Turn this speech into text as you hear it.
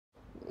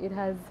it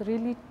has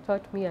really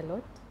taught me a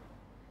lot.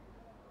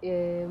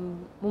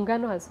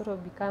 Muungano has sort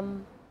of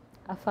become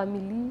a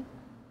family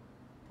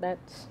that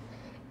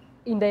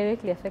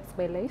indirectly affects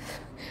my life,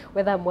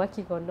 whether I'm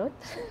working or not.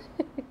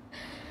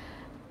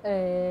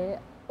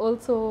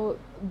 Also,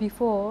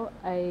 before,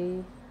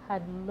 I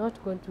had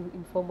not gone to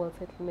informal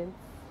settlements.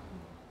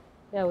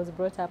 Where I was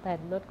brought up, I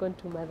had not gone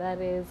to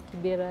Madhares,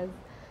 Kiberas,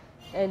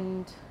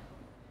 and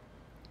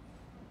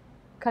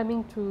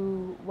coming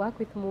to work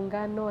with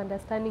Muungano,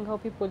 understanding how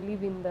people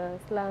live in the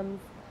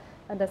slums,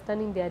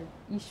 understanding their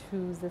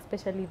issues,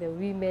 especially the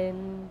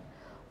women,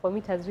 for me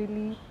it has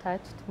really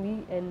touched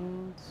me.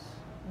 And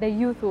the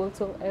youth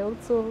also, I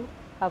also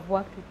have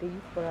worked with the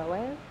youth for a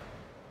while,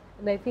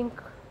 and I think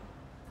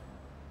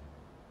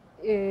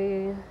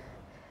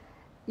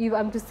if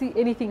I'm to see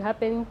anything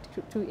happening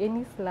to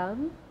any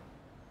slum,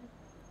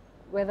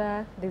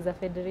 whether there's a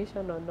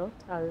federation or not,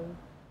 I'll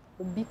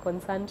be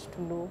concerned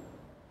to know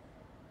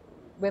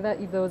whether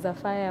if there was a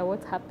fire,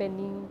 what's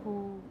happening,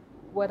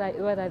 what are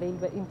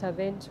the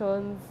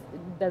interventions,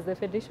 does the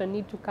federation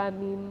need to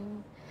come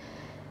in?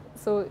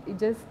 So it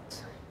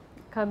just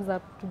comes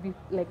up to be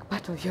like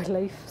part of your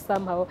life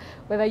somehow,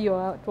 whether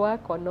you're at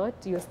work or not,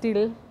 you're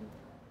still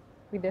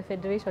with the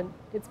federation.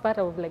 It's part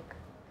of, like,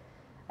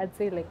 I'd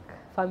say,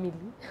 like family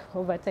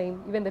over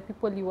time. Even the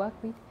people you work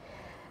with,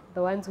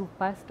 the ones who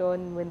passed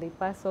on, when they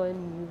pass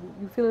on,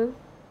 you feel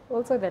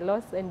also the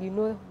loss, and you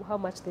know how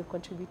much they've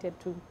contributed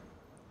to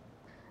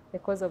the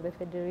cause of the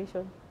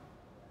federation.